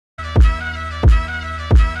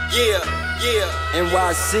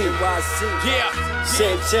NYC,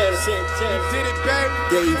 Santana, Did it, baby.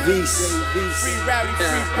 Davies, Free Rowdy,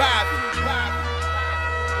 free Bobby.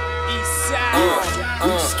 East Side.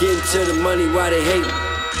 we just getting to the money while they hating.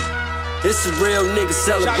 It's a real nigga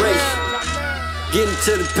celebration. Getting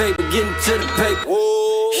to the paper, getting to the paper.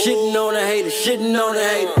 Shitting on the hater, shitting on the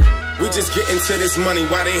hater. We just getting to this money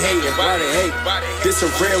while they hating. This a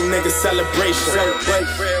real nigga celebration.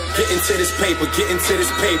 Getting to this paper, getting to this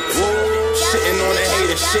paper. Shitting on the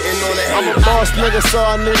hater, shitting on the hater. I'm a boss nigga, so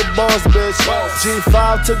I need a boss bitch.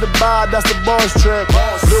 G5 to the bar, that's the boss trip.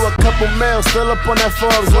 Do a couple mil, still up on that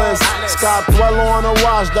Forbes list. Scott Dweller on the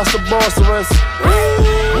watch, that's the boss risk.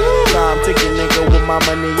 Time ticking nigga with my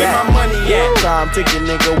money at. Time ticking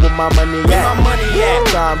nigga with my money at.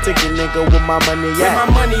 Time ticking nigga with my money at.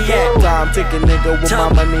 Time ticking nigga with my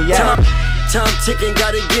money at. Time ticking,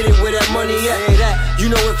 gotta get it where that money at.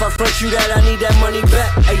 You know if I front you that, I need that money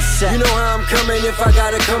back ASAP. You know how I'm coming if I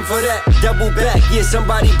gotta come for that. Double back, yeah,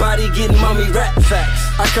 somebody body getting mommy rap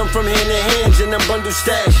facts. I come from hand to hands and I'm bundle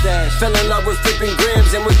stash. Fell in love with flipping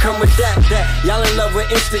grams and we come with that. Y'all in love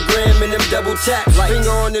with Instagram and them double taps.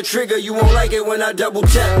 Finger on the trigger, you won't like it when I double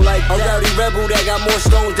tap. A rowdy rebel that got more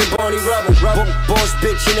stones than Barney Rubble. Boss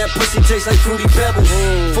bitch and that pussy tastes like Fruity Pebbles.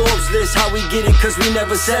 Forbes list, how we get it, cause we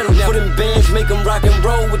never settle. Put them bands, make them rock and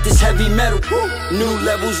roll with this heavy metal. New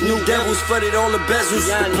levels, new devils, flooded all the bezels.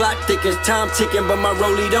 The plot thickens, time ticking, but my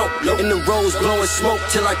rollie don't. In the rose, blowing smoke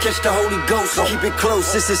till I catch the Holy Ghost. Keep it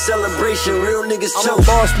close, it's a celebration, real niggas choke. I'm a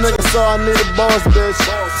boss nigga, so I need a boss bitch.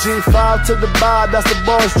 G5 to the bar, that's the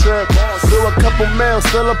boss trip. Do a couple mil,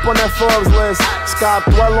 still up on that Forbes list. Scott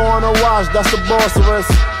Dweller on the watch, that's the boss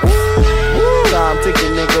risk. Time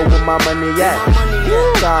ticking nigga with my money at.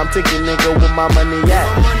 Time ticking nigga with my money at.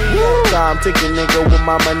 Time ticking nigga with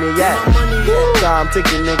my money at. Time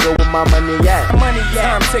ticking nigga with my money at.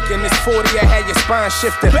 Time ticking, it's 40, I had your spine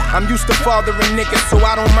shifting. I'm used to fathering niggas, so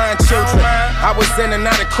I don't mind children. I was in and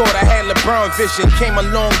out of court, I had LeBron vision. Came a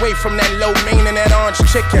long way from that low main and that orange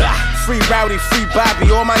chicken. Free Rowdy, free Bobby,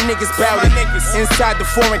 all my niggas bowdy. Inside the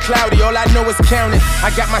foreign cloudy, all I know is counting. I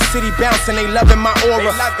got my city bouncing, they loving my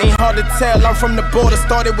aura. Ain't hard to tell, I'm from the border,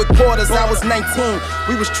 started with quarters. I was 19,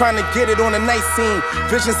 we was trying to get it on a nice scene.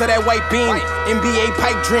 Visions of that white beam, NBA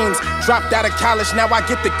pipe dreams. Dropped out of college, now I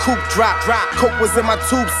get the coupe drop. Coke was in my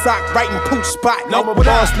tube sock, writing pooch spot. I'm a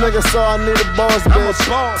boss nigga, so I need a boss bitch.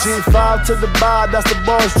 G5 to the bar, that's the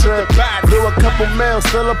boss trip. Do a couple mil,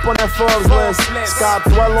 still up on that Forbes list. Scott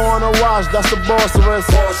Dweller on the watch, that's the boss risk.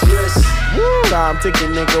 Time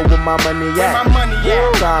ticking nigga with my money at.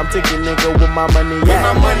 Time ticking nigga with my money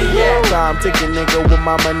at. Time ticking nigga with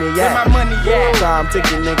my money at. Time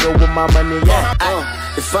ticking nigga with my money at.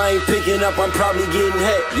 If I ain't picking up, I'm probably getting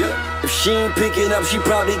hit. If she ain't picking up, she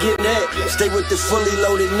probably getting hit. Stay with the fully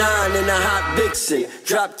loaded 9 and a hot Vixen.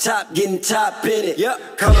 Drop top, getting top in it.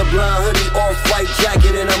 Colorblind hoodie, off-white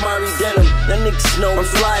jacket, and Amari denim. That niggas know I'm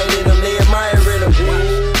flying in them, they admiring them.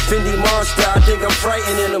 Fendi monster, I think I'm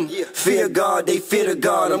frightening them. Fear God, they fear the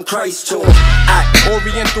God, I'm Christ to them.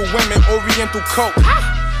 Oriental women, Oriental coke.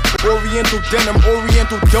 Oriental denim,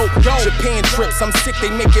 Oriental dope. Japan trips, I'm sick,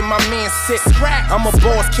 they making my man sick. I'm a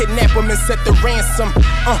boss, kidnap him and set the ransom.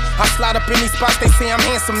 I slide up in these spots, they say I'm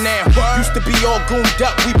handsome now. Used to be all goomed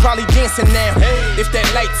up, we probably dancing now. If that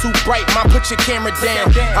light too bright, ma, put your camera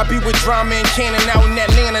down. I be with Drama and Cannon out in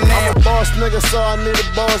Atlanta now. I'm a boss nigga, so I need a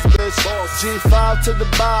boss bitch. G5 to the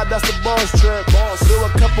bar, that's the boss trip. Do a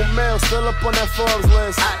couple mil, still up on that Forbes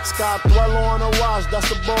list. Scott Dweller on the watch, that's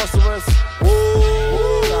the boss risk.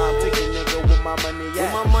 Time ticking nigga with my money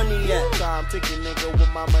at. Where my money at? Time ticking nigga with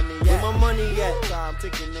my money at. Where my money at? Time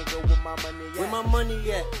ticking nigga with my money at. Where my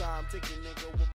money at? Time ticking nigga.